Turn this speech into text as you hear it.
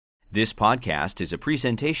This podcast is a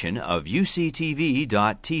presentation of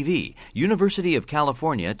UCTV.tv, University of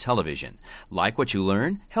California Television. Like what you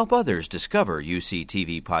learn? Help others discover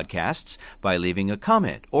UCTV podcasts by leaving a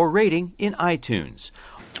comment or rating in iTunes.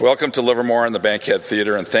 Welcome to Livermore and the Bankhead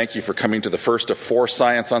Theater, and thank you for coming to the first of 4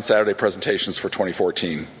 Science on Saturday presentations for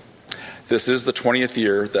 2014. This is the 20th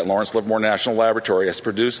year that Lawrence Livermore National Laboratory has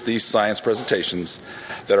produced these science presentations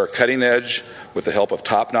that are cutting edge with the help of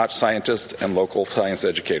top-notch scientists and local science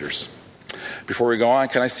educators. Before we go on,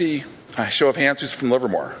 can I see a show of hands who's from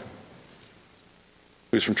Livermore?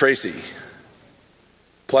 Who's from Tracy?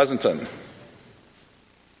 Pleasanton?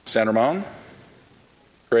 San Ramon?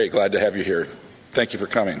 Great, glad to have you here. Thank you for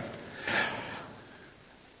coming.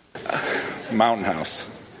 Mountain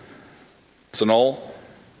House. Sonol?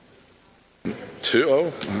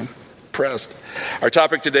 2-0. Pressed. Our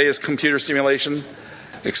topic today is computer simulation,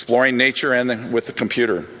 exploring nature and with the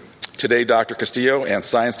computer. Today, Dr. Castillo and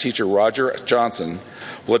science teacher Roger Johnson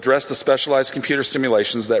will address the specialized computer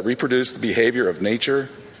simulations that reproduce the behavior of nature,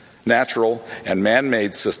 natural, and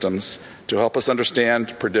man-made systems to help us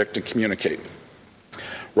understand, predict, and communicate.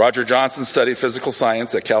 Roger Johnson studied physical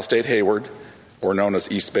science at Cal State Hayward, or known as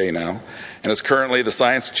East Bay now, and is currently the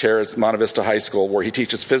science chair at Monte Vista High School, where he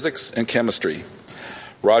teaches physics and chemistry.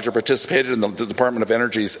 Roger participated in the Department of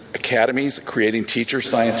Energy's Academies Creating Teacher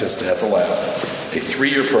Scientists at the Lab, a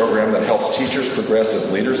 3-year program that helps teachers progress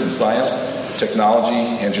as leaders in science,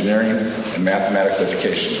 technology, engineering, and mathematics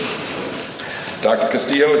education. Dr.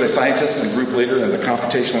 Castillo is a scientist and group leader in the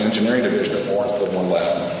Computational Engineering Division at Lawrence Livermore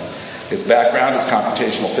Lab. His background is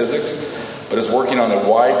computational physics, but is working on a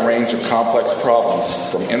wide range of complex problems,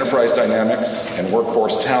 from enterprise dynamics and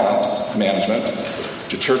workforce talent management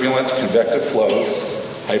to turbulent convective flows,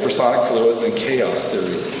 hypersonic fluids, and chaos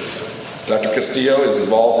theory. Dr. Castillo is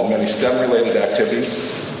involved in many STEM-related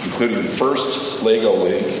activities, including the first LEGO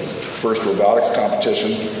League, first robotics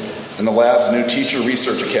competition, and the lab's new Teacher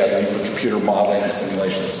Research Academy for computer modeling and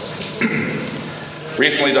simulations.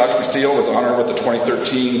 Recently, Dr. Castillo was honored with the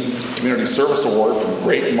 2013 Community Service Award for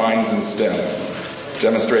Great Minds in STEM,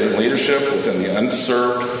 demonstrating leadership within the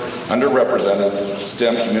underserved, underrepresented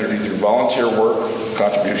STEM community through volunteer work,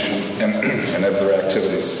 contributions, and other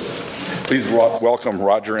activities. Please welcome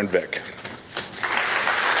Roger and Vic.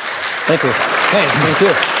 Thank you. Hey, thank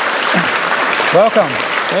you. Welcome.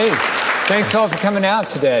 Hey. Thanks all for coming out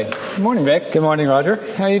today. Good morning, Vic. Good morning, Roger.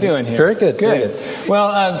 How are you doing here? Very good. Good. Very good.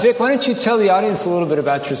 Well, Vic, why don't you tell the audience a little bit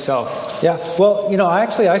about yourself? Yeah. Well,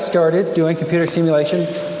 I started doing computer simulation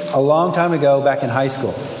a long time ago back in high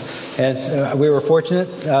school. And we were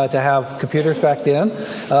fortunate to have computers back then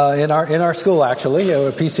in our school, actually,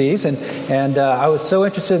 PCs. And I was so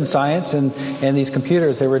interested in science and these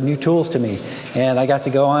computers. They were new tools to me. And I got to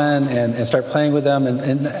go on and start playing with them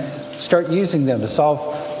and start using them to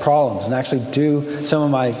solve problems and actually do some of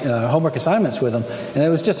my homework assignments with them. And it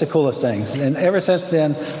was just the coolest things. And ever since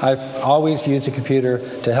then, I've always used a computer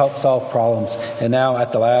to help solve problems. And now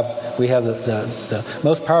at the lab, we have the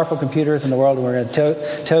most powerful computers in the world, and we're going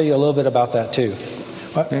to tell you a little bit about that too.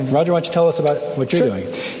 Roger, why don't you tell us about what you're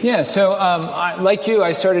doing? Yeah, so like you,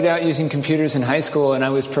 I started out using computers in high school, and I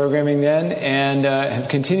was programming then, and have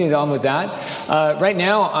continued on with that. Right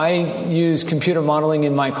now, I use computer modeling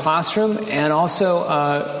in my classroom, and also,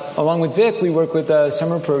 along with Vic, we work with a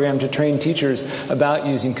summer program to train teachers about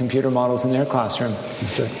using computer models in their classroom.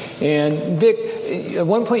 Sure. And Vic, at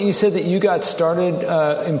one point you said that you got started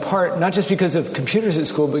in part, not just because of computers at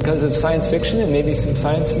school, because of science fiction and maybe some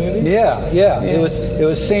science movies? Yeah. It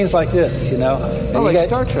was scenes like this, Oh, like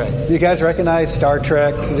Star Trek. You guys recognize Star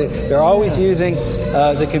Trek? They're always using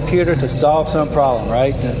the computer to solve some problem,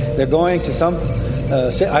 right? They're going to some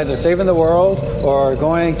either saving the world or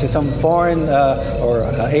going to some foreign or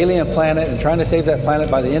alien planet and trying to save that planet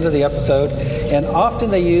by the end of the episode. And often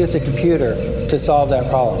they use the computer to solve that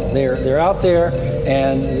problem. They're out there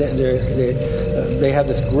and they have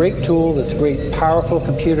this great tool, this great powerful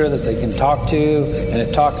computer that they can talk to, and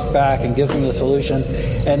it talks back and gives them the solution.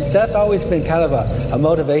 And that's always been kind of a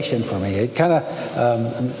motivation for me. It kind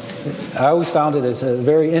of, I always found it as a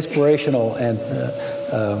very inspirational and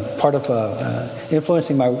part of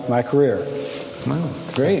influencing my career. Wow,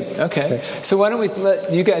 great. Okay. So why don't we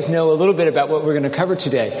let you guys know a little bit about what we're going to cover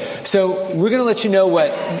today. So we're going to let you know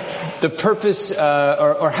what the purpose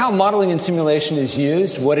or how modeling and simulation is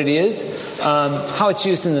used, what it is, how it's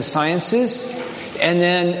used in the sciences, and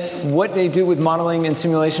then what they do with modeling and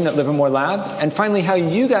simulation at Livermore Lab, and finally how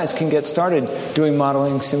you guys can get started doing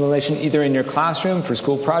modeling and simulation either in your classroom for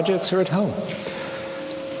school projects or at home.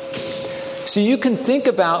 So you can think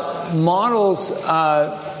about models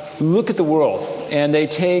look at the world, and they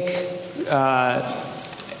take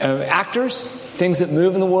actors, things that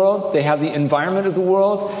move in the world. They have the environment of the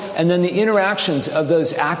world, and then the interactions of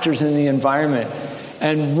those actors in the environment.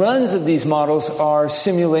 And runs of these models are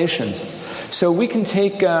simulations. So we can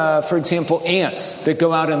take, for example, ants that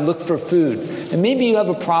go out and look for food. And maybe you have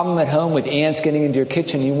a problem at home with ants getting into your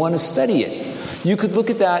kitchen. You want to study it. You could look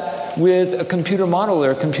at that with a computer model or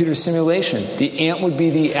a computer simulation. The ant would be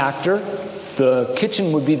the actor. The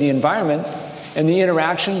kitchen would be the environment. And the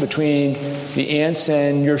interaction between the ants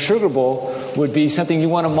and your sugar bowl would be something you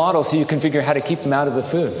want to model so you can figure out how to keep them out of the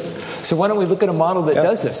food. So why don't we look at a model that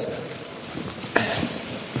does this?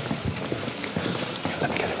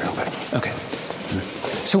 Okay.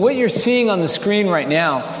 So what you're seeing on the screen right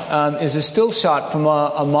now is a still shot from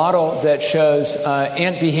a model that shows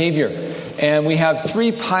ant behavior. And we have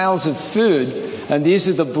 3 piles of food, and these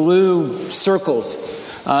are the blue circles.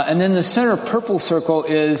 And then the center purple circle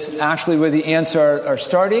is actually where the ants are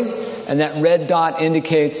starting, and that red dot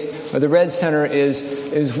indicates, or the red center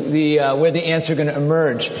is the where the ants are going to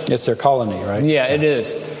emerge. It's their colony, right? Yeah, it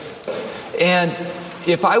is. And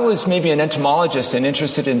if I was maybe an entomologist and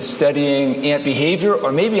interested in studying ant behavior,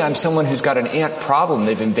 or maybe I'm someone who's got an ant problem,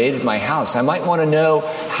 they've invaded my house, I might want to know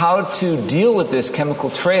how to deal with this chemical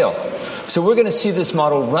trail. So we're going to see this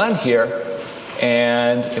model run here,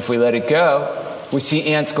 and if we let it go, we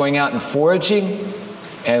see ants going out and foraging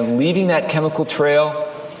and leaving that chemical trail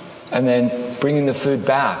and then bringing the food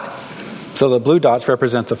back. So the blue dots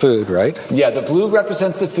represent the food, right? Yeah, the blue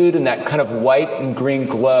represents the food, and that kind of white and green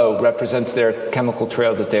glow represents their chemical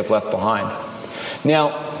trail that they've left behind.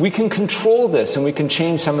 Now, we can control this, and we can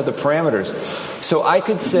change some of the parameters. So I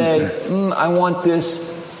could say, I want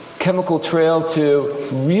this chemical trail to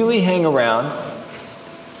really hang around,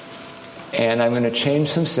 and I'm going to change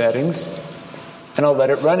some settings, and I'll let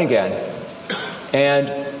it run again.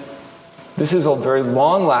 And this is a very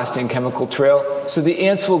long-lasting chemical trail, so the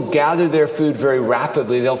ants will gather their food very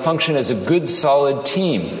rapidly. They'll function as a good, solid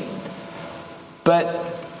team.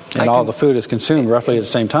 And all the food is consumed roughly at the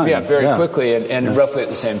same time. Yeah, very quickly and roughly at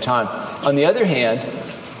the same time. On the other hand,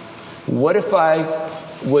 what if I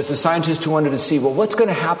was a scientist who wanted to see, well, what's going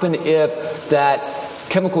to happen if that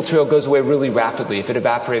chemical trail goes away really rapidly, if it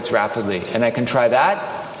evaporates rapidly? And I can try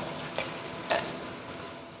that.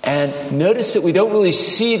 And notice that we don't really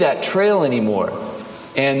see that trail anymore.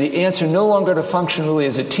 And the ants are no longer to function really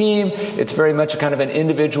as a team. It's very much a kind of an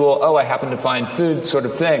individual, I happen to find food sort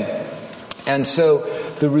of thing. And so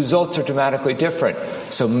the results are dramatically different.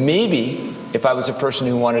 So maybe if I was a person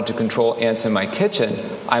who wanted to control ants in my kitchen,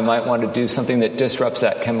 I might want to do something that disrupts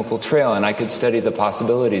that chemical trail, and I could study the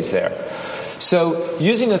possibilities there. So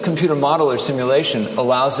using a computer model or simulation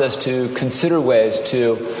allows us to consider ways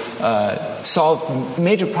to solve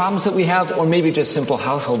major problems that we have, or maybe just simple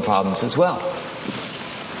household problems as well.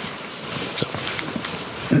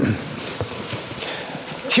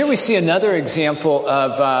 Here we see another example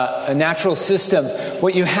of a natural system.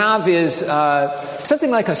 What you have is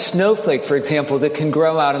something like a snowflake, for example, that can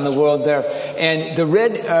grow out in the world there. And the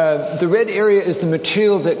red area is the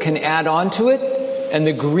material that can add onto it, and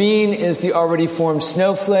the green is the already formed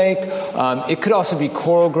snowflake. It could also be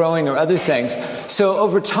coral growing or other things. So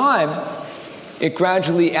over time, it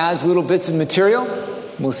gradually adds little bits of material.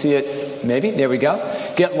 We'll see it, maybe, there we go,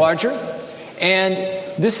 get larger. And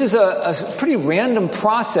this is a pretty random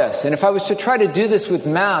process, and if I was to try to do this with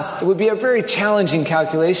math, it would be a very challenging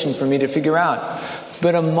calculation for me to figure out.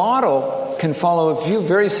 But a model can follow a few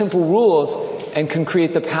very simple rules and can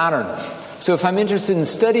create the pattern. So if I'm interested in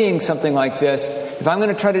studying something like this, if I'm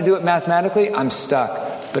going to try to do it mathematically, I'm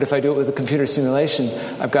stuck. But if I do it with a computer simulation,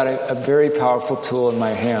 I've got a very powerful tool in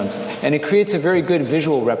my hands. And it creates a very good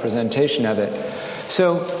visual representation of it.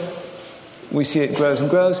 So we see it grows and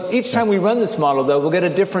grows. Each time we run this model, though, we'll get a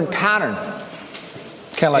different pattern.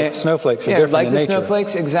 Kind of like snowflakes are different like in the nature.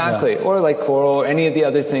 Snowflakes, exactly. Yeah. Or like coral, or any of the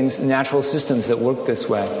other things, natural systems that work this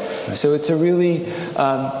way. Right. So it's a really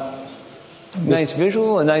nice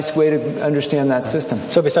visual, a nice way to understand that system.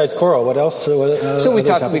 So besides coral, what else? So we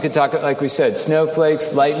could talk, like we said,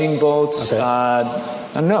 snowflakes, lightning bolts,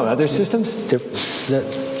 I don't know, other systems?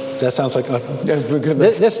 That sounds like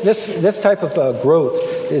this type of growth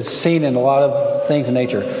is seen in a lot of things in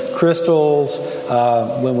nature. Crystals,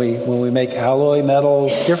 when we make alloy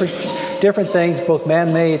metals, different things, both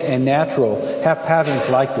man-made and natural, have patterns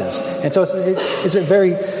like this. And so it's a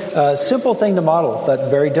very simple thing to model,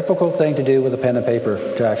 but very difficult thing to do with a pen and paper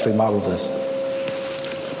to actually model this.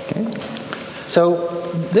 Okay. So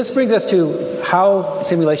this brings us to how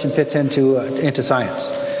simulation fits into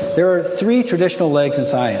science. There are 3 traditional legs in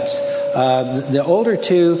science. The older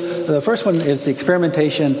 2, the first one is the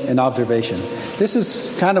experimentation and observation. This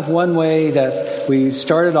is kind of one way that we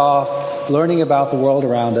started off learning about the world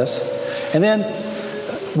around us, and then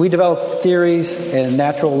we developed theories and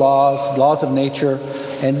natural laws of nature,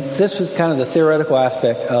 and this was kind of the theoretical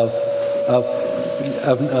aspect of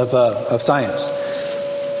science.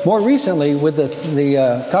 More recently, with the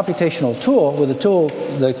computational tool, with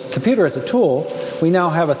the computer as a tool, we now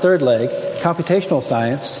have a third leg, computational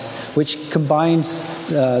science, which combines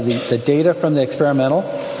the data from the experimental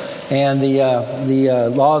and the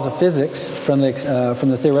laws of physics from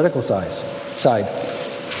the theoretical side. So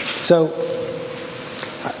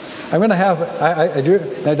I'm going to have I drew.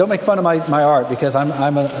 Now, don't make fun of my art because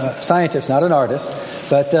I'm a scientist, not an artist.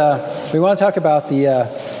 But we want to talk about the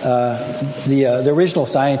original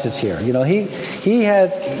scientist here. You know, he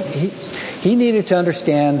needed to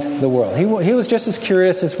understand the world. He was just as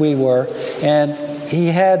curious as we were, and he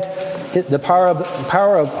had the power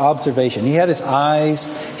of observation. He had his eyes,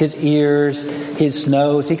 his ears, his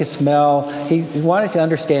nose. He could smell. He wanted to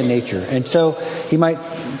understand nature, and so he might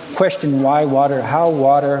question how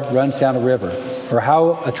water runs down a river, or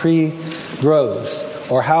how a tree grows,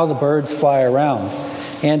 or how the birds fly around.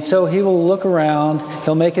 And so he will look around,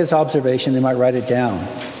 he'll make his observation, he might write it down.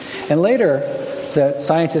 And later, the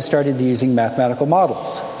scientists started using mathematical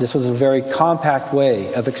models. This was a very compact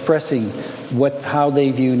way of expressing how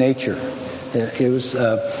they view nature. It was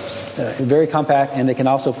very compact, and they can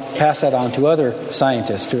also pass that on to other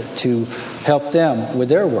scientists to help them with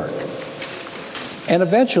their work. And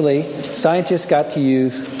eventually, scientists got to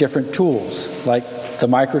use different tools, like the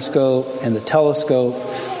microscope and the telescope,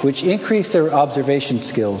 which increased their observation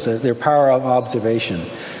skills, their power of observation,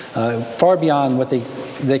 far beyond what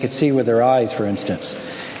they could see with their eyes, for instance.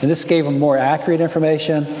 And this gave them more accurate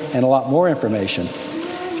information and a lot more information.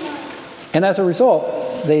 And as a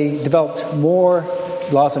result, they developed more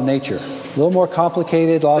laws of nature, a little more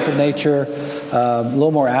complicated laws of nature, a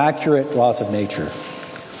little more accurate laws of nature.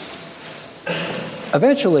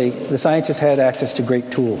 Eventually, the scientists had access to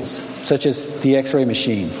great tools, such as the X-ray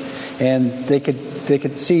machine, and they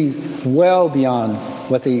could see well beyond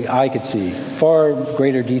what the eye could see, far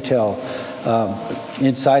greater detail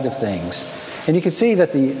inside of things. And you can see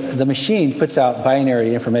that the machine puts out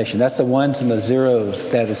binary information. That's the ones and the zeros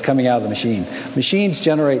that is coming out of the machine. Machines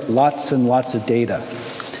generate lots and lots of data.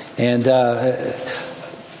 And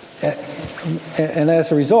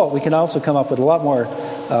as a result, we can also come up with a lot more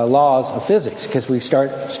laws of physics, because we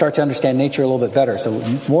start to understand nature a little bit better. So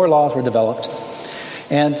more laws were developed.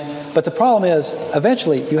 But the problem is,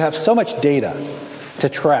 eventually, you have so much data to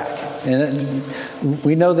track. And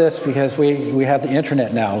we know this because we have the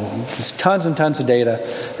internet now. There's tons and tons of data.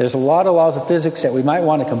 There's a lot of laws of physics that we might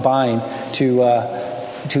want to combine to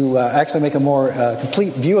actually make a more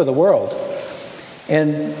complete view of the world.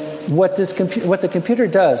 And what the computer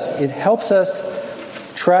does, it helps us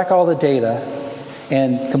track all the data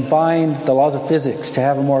and combine the laws of physics to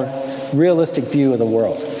have a more realistic view of the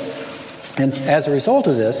world. And as a result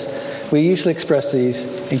of this, we usually express these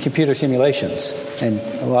in computer simulations, and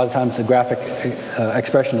a lot of times the graphic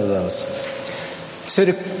expression of those. So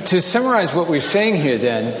to summarize what we're saying here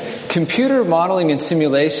then, computer modeling and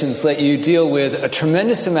simulations let you deal with a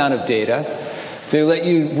tremendous amount of data. They let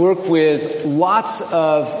you work with lots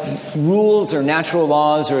of rules or natural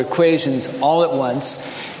laws or equations all at once.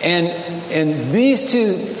 And these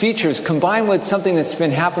two features, combined with something that's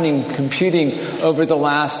been happening in computing over the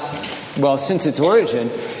last, since its origin,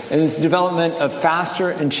 is the development of faster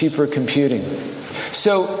and cheaper computing.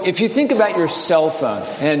 So if you think about your cell phone,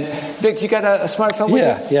 and Vic, you got a smartphone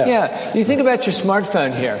with you? Yeah. You think about your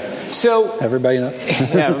smartphone here. So everybody knows.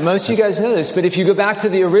 Yeah, most of you guys know this, but if you go back to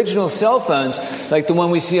the original cell phones, like the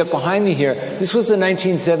one we see up behind me here, this was the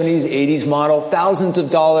 1970s, 80s model, thousands of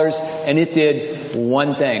dollars, and it did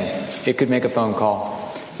one thing. It could make a phone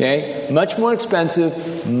call. Okay? Much more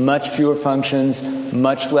expensive, much fewer functions,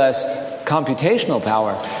 much less computational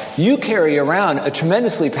power. You carry around a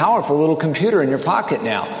tremendously powerful little computer in your pocket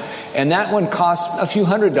now. And that one costs a few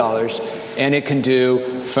 $100s. And it can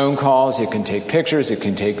do phone calls, it can take pictures, it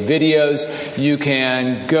can take videos. You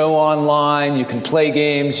can go online, you can play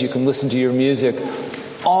games, you can listen to your music.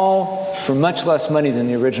 All for much less money than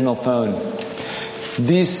the original phone.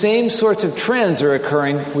 These same sorts of trends are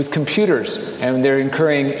occurring with computers. And they're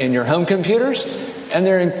occurring in your home computers. And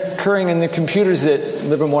they're occurring in the computers that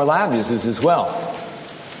Livermore Lab uses as well.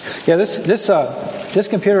 Yeah, this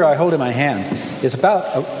computer I hold in my hand is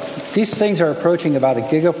about these things are approaching about a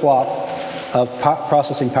gigaflop of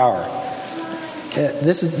processing power.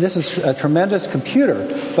 This is a tremendous computer,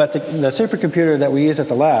 but the supercomputer that we use at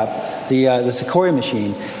the lab, the Sequoia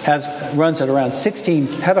machine, runs at around 16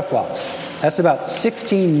 petaflops. That's about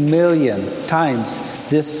 16 million times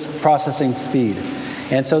this processing speed.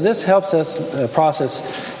 And so this helps us process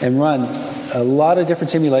and run a lot of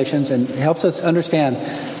different simulations and helps us understand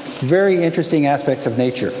very interesting aspects of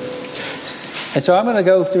nature. And so I'm going to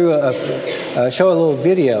go through show a little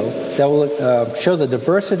video that will show the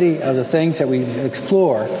diversity of the things that we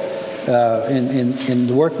explore in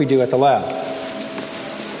the work we do at the lab.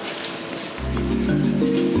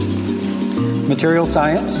 Material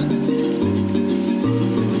science.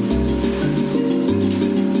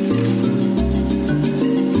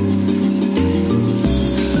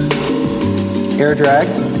 Air drag.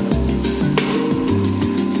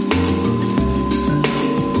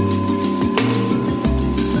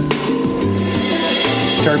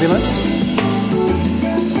 Turbulence.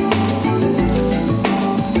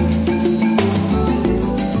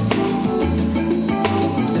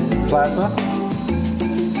 Plasma.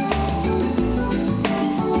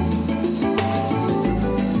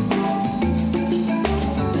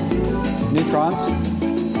 Neutrons.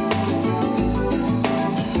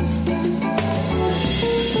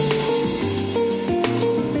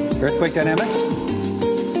 Earthquake dynamics.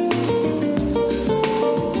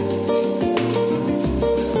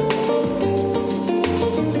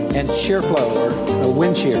 And shear flow, or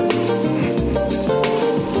wind shear.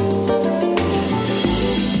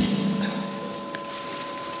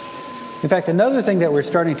 In fact, another thing that we're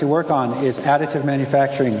starting to work on is additive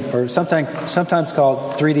manufacturing, or sometimes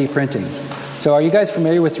called 3D printing. So are you guys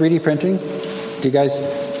familiar with 3D printing? Do you guys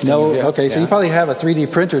know? Okay, so you probably have a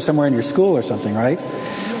 3D printer somewhere in your school or something, right?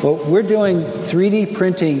 Well, we're doing 3D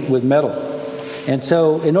printing with metal. And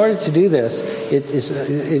so in order to do this,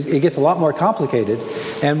 it gets a lot more complicated.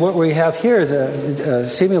 And what we have here is a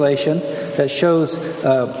simulation that shows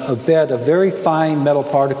a bed of very fine metal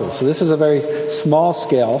particles. So this is a very small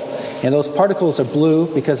scale, and those particles are blue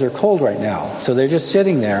because they're cold right now. So they're just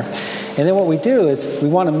sitting there. And then what we do is we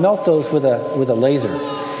want to melt those with a laser.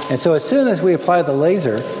 And so as soon as we apply the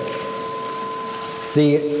laser,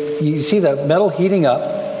 you see the metal heating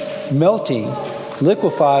up, melting,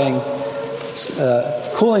 liquefying,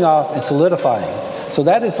 cooling off, and solidifying. So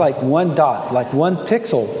that is like one dot, like one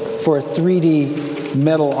pixel for a 3D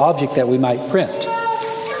metal object that we might print.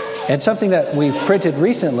 And something that we printed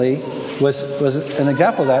recently was an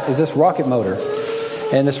example of that is this rocket motor.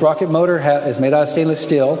 And this rocket motor is made out of stainless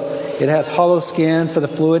steel. It has hollow skin for the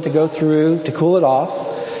fluid to go through to cool it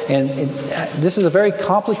off. And this is a very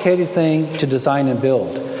complicated thing to design and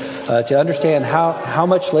build. To understand how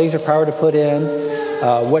much laser power to put in,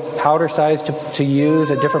 what powder size to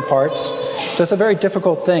use at different parts. So it's a very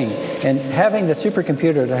difficult thing. And having the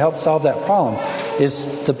supercomputer to help solve that problem is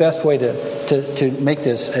the best way to make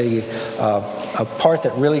this a part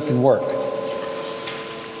that really can work.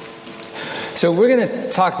 So we're going to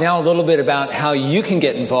talk now a little bit about how you can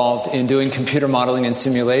get involved in doing computer modeling and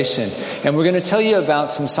simulation. And we're going to tell you about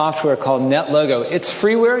some software called NetLogo. It's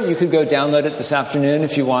freeware. You could go download it this afternoon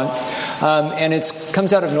if you want. And it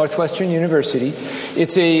comes out of Northwestern University.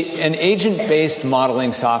 It's an agent-based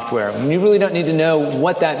modeling software. And you really don't need to know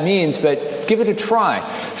what that means, but give it a try.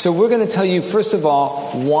 So we're going to tell you, first of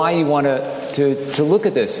all, why you want to look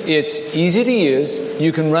at this. It's easy to use.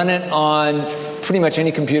 You can run it on pretty much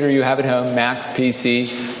any computer you have at home, Mac, PC.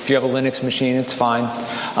 If you have a Linux machine, it's fine.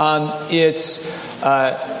 It's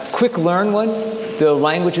a quick learn one. The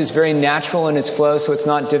language is very natural in its flow, so it's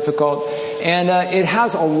not difficult. And it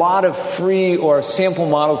has a lot of free or sample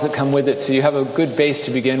models that come with it, so you have a good base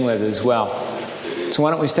to begin with as well. So why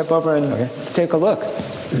don't we step over and take a look.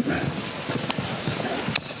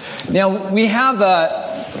 Now, we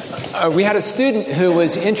had a student who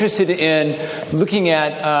was interested in looking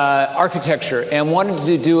at architecture and wanted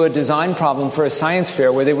to do a design problem for a science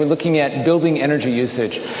fair where they were looking at building energy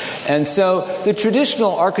usage. And so the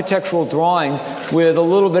traditional architectural drawing with a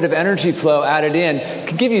little bit of energy flow added in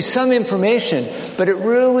can give you some information, but it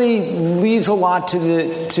really leaves a lot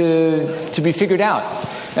to be figured out.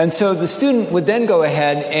 And so the student would then go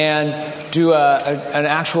ahead and do an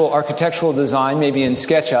actual architectural design, maybe in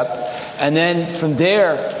SketchUp, and then from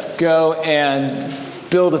there go and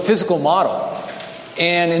build a physical model.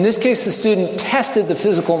 And in this case, the student tested the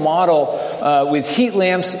physical model with heat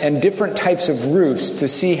lamps and different types of roofs to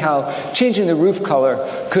see how changing the roof color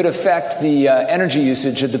could affect the energy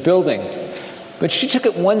usage of the building. But she took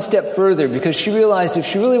it one step further because she realized if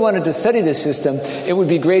she really wanted to study this system, it would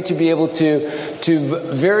be great to be able to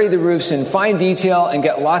vary the roofs in fine detail and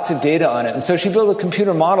get lots of data on it. And so she built a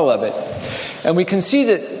computer model of it. And we can see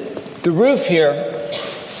that the roof here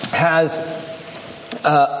has,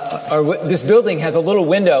 this building has a little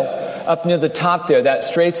window up near the top there, that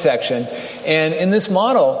straight section. And in this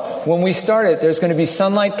model, when we start it, there's going to be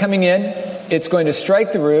sunlight coming in, it's going to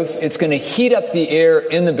strike the roof, it's going to heat up the air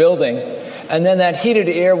in the building, and then that heated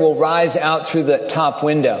air will rise out through the top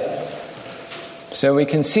window. So we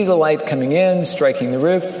can see the light coming in, striking the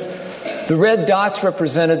roof. The red dots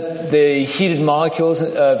represented the heated molecules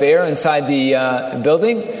of air inside the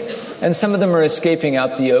building, and some of them are escaping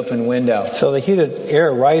out the open window. So the heated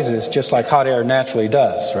air rises just like hot air naturally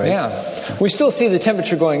does, right? Yeah. We still see the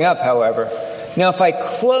temperature going up, however. Now, if I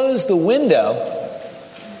close the window,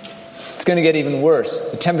 it's going to get even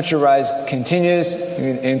worse. The temperature rise continues,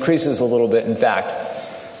 it increases a little bit, in fact.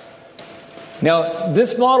 Now,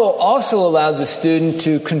 this model also allowed the student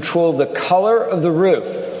to control the color of the roof.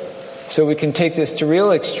 So we can take this to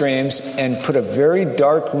real extremes and put a very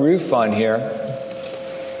dark roof on here.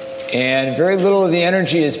 And very little of the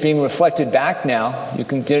energy is being reflected back now.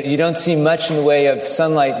 You don't see much in the way of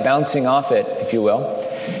sunlight bouncing off it, if you will.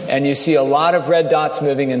 And you see a lot of red dots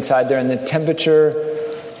moving inside there, and the temperature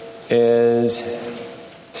is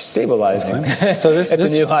stabilizing so at the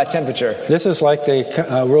new hot temperature. This is like the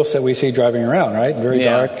roofs that we see driving around, right? Very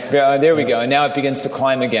dark. There we go. And now it begins to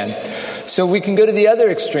climb again. So we can go to the other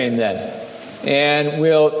extreme then. And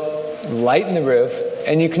we'll lighten the roof.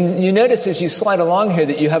 And you notice as you slide along here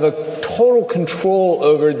that you have a total control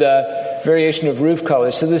over the variation of roof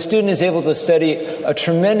colors. So the student is able to study a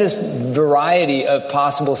tremendous variety of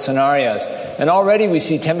possible scenarios. And already we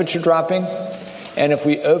see temperature dropping. And if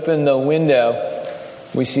we open the window,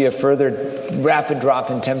 we see a further rapid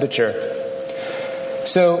drop in temperature.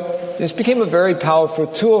 So this became a very powerful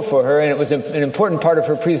tool for her, and it was an important part of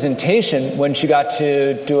her presentation when she got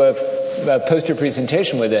to do a poster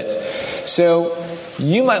presentation with it. So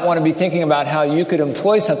you might want to be thinking about how you could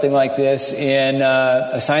employ something like this in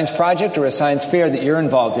a science project or a science fair that you're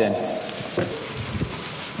involved in.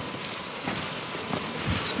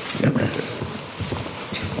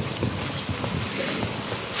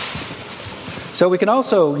 So we can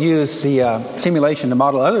also use the simulation to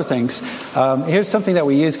model other things. Here's something that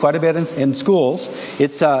we use quite a bit in schools.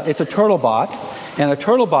 It's a turtle bot, and a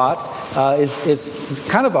turtle bot is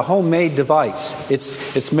kind of a homemade device.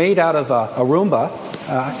 It's made out of a Roomba.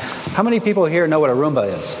 How many people here know what a Roomba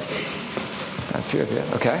is? A few of you.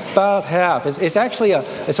 Okay. About half. It's actually a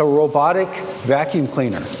robotic vacuum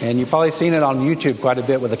cleaner, and you've probably seen it on YouTube quite a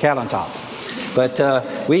bit with a cat on top. But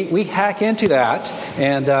we hack into that,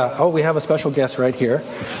 and we have a special guest right here.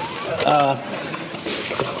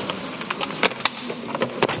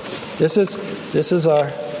 This is a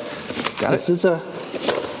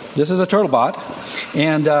turtle bot,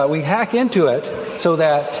 and we hack into it so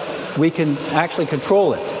that we can actually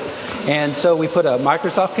control it. And so we put a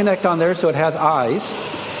Microsoft Kinect on there, so it has eyes,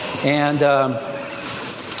 and a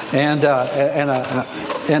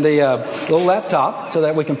little laptop, so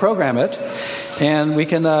that we can program it. And it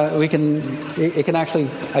can actually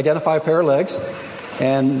identify a pair of legs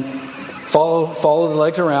and follow the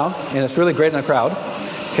legs around, and it's really great in a crowd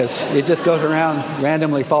because it just goes around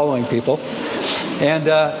randomly following people. And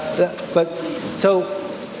so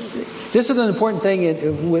this is an important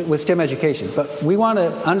thing with STEM education, but we want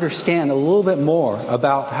to understand a little bit more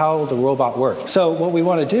about how the robot works. So what we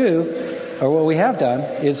want to do, or what we have done,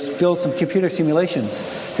 is build some computer simulations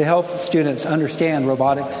to help students understand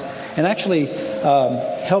robotics and actually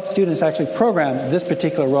help students actually program this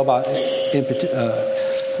particular robot in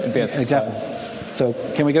advanced example. So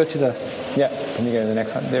can we go to the... Yeah, can you go to the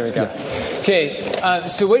next one? There we go. Yeah. Okay,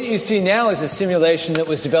 so what you see now is a simulation that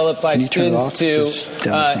was developed by students to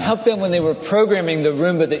help them when they were programming the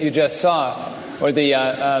Roomba that you just saw, or the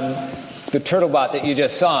turtle bot that you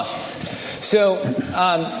just saw. So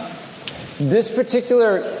this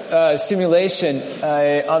particular simulation,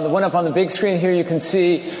 on the one up on the big screen here, you can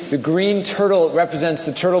see the green turtle represents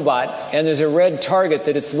the turtle bot, and there's a red target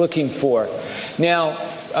that it's looking for. Now,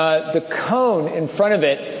 the cone in front of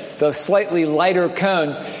it, the slightly lighter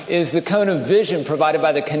cone, is the cone of vision provided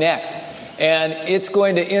by the Kinect. And it's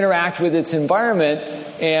going to interact with its environment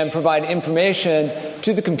and provide information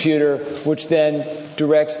to the computer, which then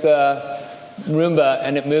directs the Roomba,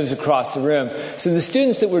 and it moves across the room. So the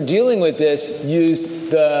students that were dealing with this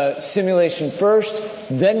used the simulation first,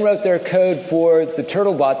 then wrote their code for the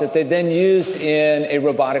turtle bot that they then used in a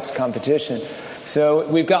robotics competition. So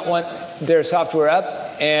we've got their software up,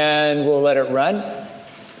 and we'll let it run.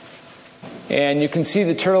 And you can see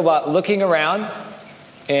the turtle bot looking around,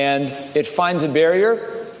 and it finds a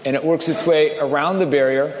barrier, and it works its way around the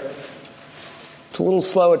barrier. It's a little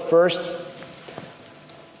slow at first,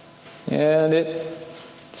 and it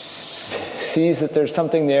sees that there's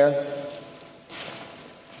something there.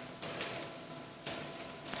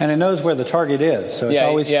 And it knows where the target is, so it's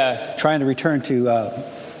always trying to return to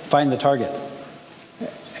find the target.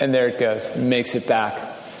 And there it goes, makes it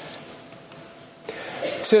back.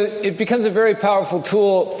 So it becomes a very powerful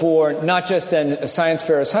tool for not just then a science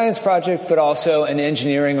fair or science project, but also an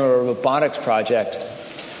engineering or a robotics project.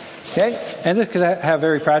 Okay? And this could have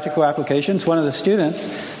very practical applications. One of the students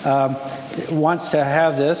wants to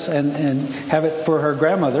have this and have it for her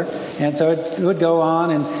grandmother. And so it would go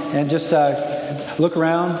on and just look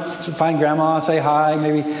around, find grandma, say hi,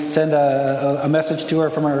 maybe send a message to her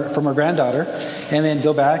from her granddaughter, and then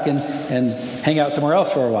go back and hang out somewhere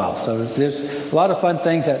else for a while. So there's a lot of fun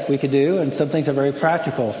things that we could do, and some things are very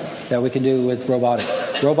practical that we can do with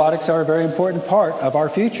robotics. Robotics are a very important part of our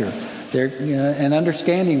future. And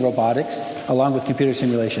understanding robotics, along with computer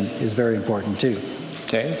simulation, is very important too.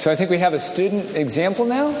 Okay, so I think we have a student example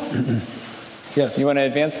now. Yes. You want to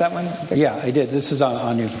advance that one? Yeah, I did. This is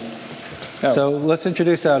on you. Oh. So let's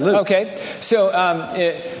introduce Luke. Okay, so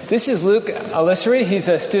this is Luke Alisari. He's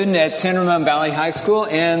a student at San Ramon Valley High School.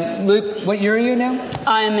 And Luke, what year are you now?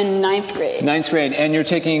 I'm in 9th grade. 9th grade. And you're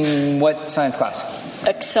taking what science class?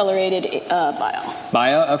 Accelerated bio.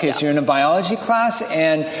 Bio? Okay, yeah. So you're in a biology class,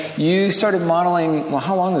 and you started modeling, well,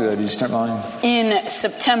 how long ago did you start modeling? In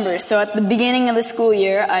September. So at the beginning of the school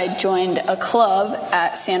year, I joined a club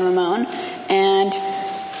at San Ramon, and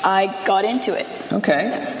I got into it.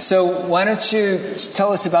 Okay, so why don't you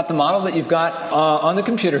tell us about the model that you've got on the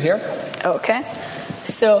computer here? Okay.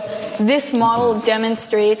 So this model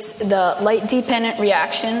demonstrates the light-dependent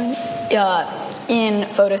reaction in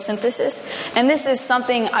photosynthesis. And this is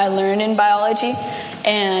something I learned in biology,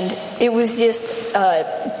 and it was just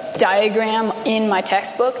a diagram in my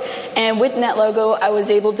textbook. And with NetLogo, I was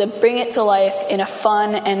able to bring it to life in a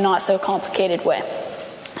fun and not so complicated way.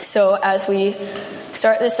 So as we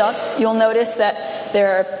start this up, you'll notice that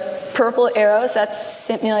there are purple arrows that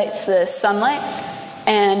simulates the sunlight,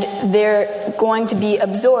 and they're going to be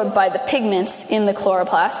absorbed by the pigments in the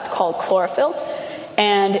chloroplast called chlorophyll.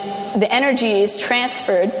 And the energy is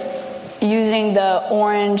transferred using the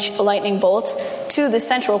orange lightning bolts to the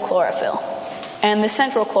central chlorophyll. And the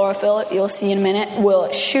central chlorophyll, you'll see in a minute,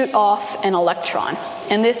 will shoot off an electron.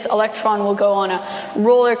 And this electron will go on a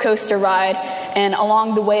roller coaster ride, and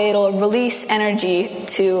along the way it'll release energy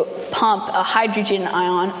to pump a hydrogen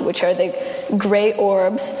ion, which are the gray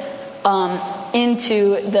orbs,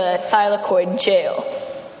 into the thylakoid jail.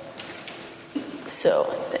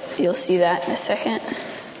 So you'll see that in a second.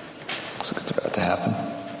 Looks like it's about to happen.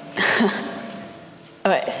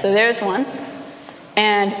 Okay, so there's one.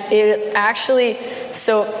 And it actually,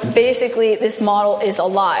 so basically this model is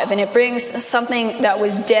alive, and it brings something that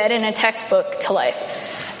was dead in a textbook to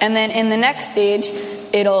life. And then in the next stage,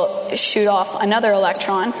 it'll shoot off another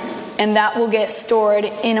electron, and that will get stored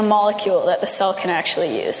in a molecule that the cell can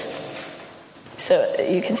actually use. So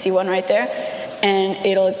you can see one right there, and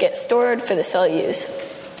it'll get stored for the cell use.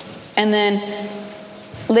 And then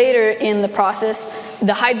later in the process,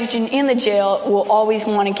 the hydrogen in the jail will always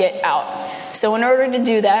want to get out. So in order to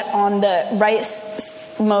do that, on the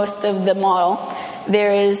rightmost of the model,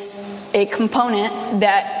 there is a component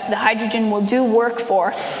that the hydrogen will do work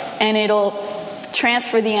for, and it'll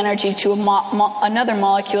transfer the energy to another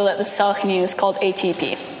molecule that the cell can use called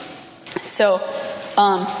ATP. So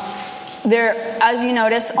there, as you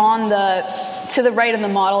notice, to the right of the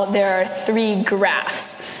model, there are 3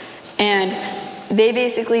 graphs. And they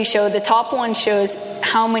basically show, the top one shows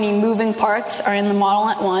how many moving parts are in the model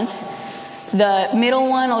at once. The middle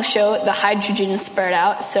one will show the hydrogen spread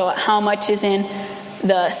out, so how much is in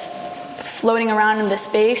the floating around in the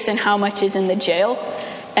space and how much is in the jail.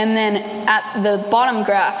 And then at the bottom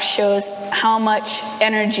graph shows how much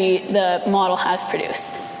energy the model has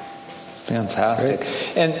produced. Fantastic.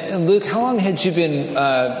 And Luke, how long had you been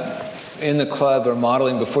in the club or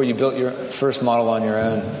modeling before you built your first model on your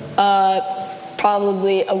own?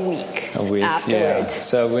 Probably a week afterwards.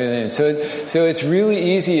 Yeah. So it's really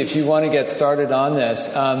easy if you want to get started on this.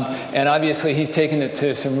 And obviously he's taken it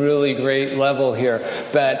to some really great level here.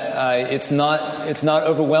 But it's not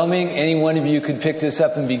overwhelming. Any one of you could pick this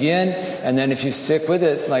up and begin. And then if you stick with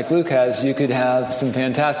it, like Luke has, you could have some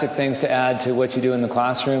fantastic things to add to what you do in the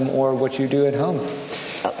classroom or what you do at home.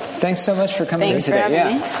 Thanks so much for coming in today.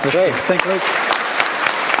 Thanks for having me. Great. Thank you, Luke.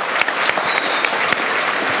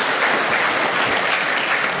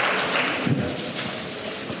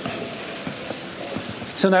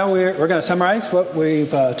 So now we're going to summarize what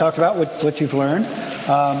we've talked about, what you've learned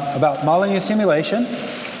about modeling and simulation,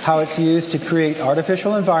 how it's used to create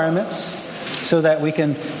artificial environments so that we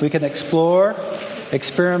can explore,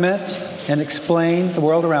 experiment, and explain the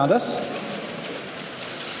world around us.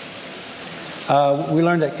 We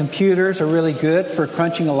learned that computers are really good for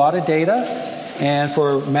crunching a lot of data and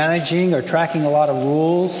for managing or tracking a lot of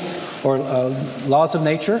rules or laws of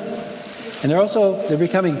nature. And they're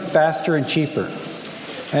becoming faster and cheaper.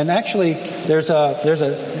 And actually, there's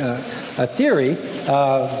a theory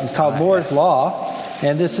called Moore's Law.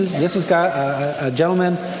 And this has got a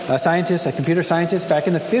gentleman, a scientist, a computer scientist, back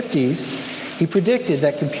in the 50s. He predicted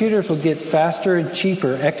that computers will get faster and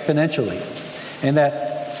cheaper exponentially, and that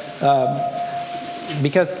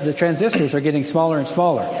because the transistors are getting smaller and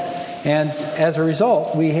smaller, and as a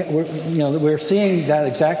result, we're seeing that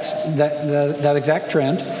exact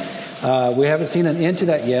trend. We haven't seen an end to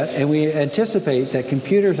that yet, and we anticipate that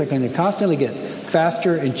computers are going to constantly get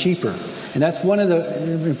faster and cheaper. And that's one of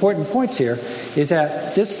the important points here, is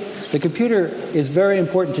that the computer is very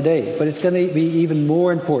important today, but it's going to be even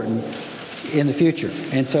more important in the future.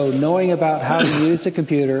 And so knowing about how to use the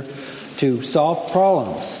computer to solve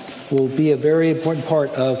problems will be a very important part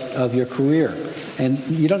of your career. And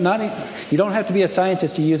you don't have to be a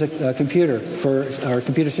scientist to use a computer for or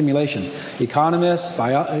computer simulation. Economists,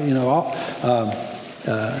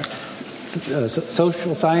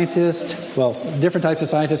 social scientists, different types of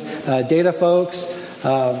scientists, data folks,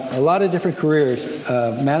 a lot of different careers.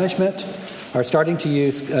 Management are starting to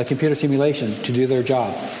use computer simulation to do their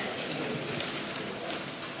job.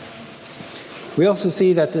 We also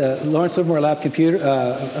see that the Lawrence Livermore Lab computer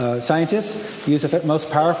scientists use the most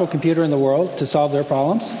powerful computer in the world to solve their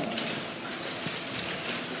problems.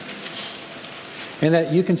 And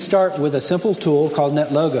that you can start with a simple tool called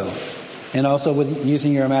NetLogo, and also with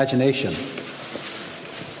using your imagination.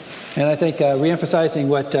 And I think reemphasizing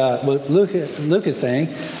what Luke is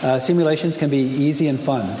saying, simulations can be easy and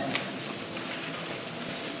fun.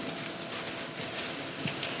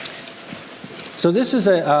 So this is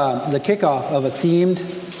the kickoff of a themed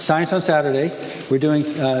Science on Saturday. We're doing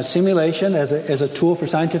simulation as a tool for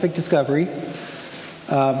scientific discovery.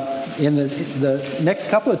 In the next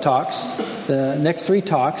couple of talks, the next 3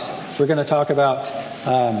 talks, we're going to talk about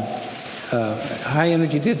high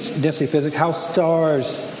energy density physics, how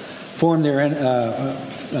stars form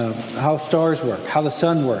how stars work, how the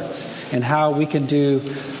sun works, and how we can do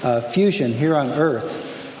fusion here on Earth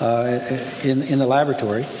in the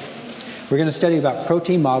laboratory. We're going to study about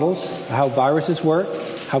protein models, how viruses work,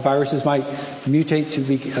 how viruses might mutate to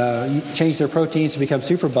change their proteins to become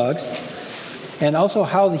superbugs, and also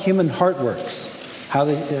how the human heart works.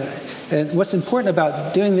 And what's important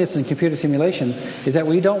about doing this in computer simulation is that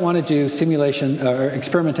we don't want to do simulation or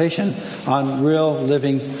experimentation on real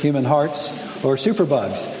living human hearts or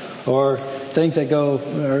superbugs or things that are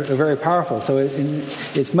very powerful. So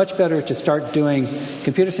it's much better to start doing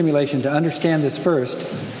computer simulation to understand this first,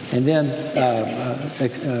 and then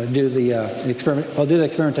do the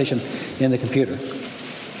experimentation in the computer.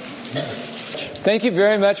 Thank you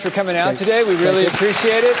very much for coming out today. We really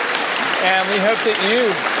appreciate it. And we hope that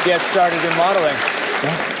you get started in modeling.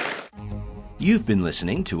 You've been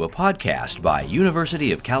listening to a podcast by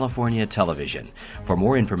University of California Television. For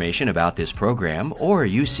more information about this program or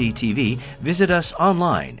UCTV, visit us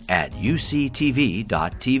online at uctv.tv.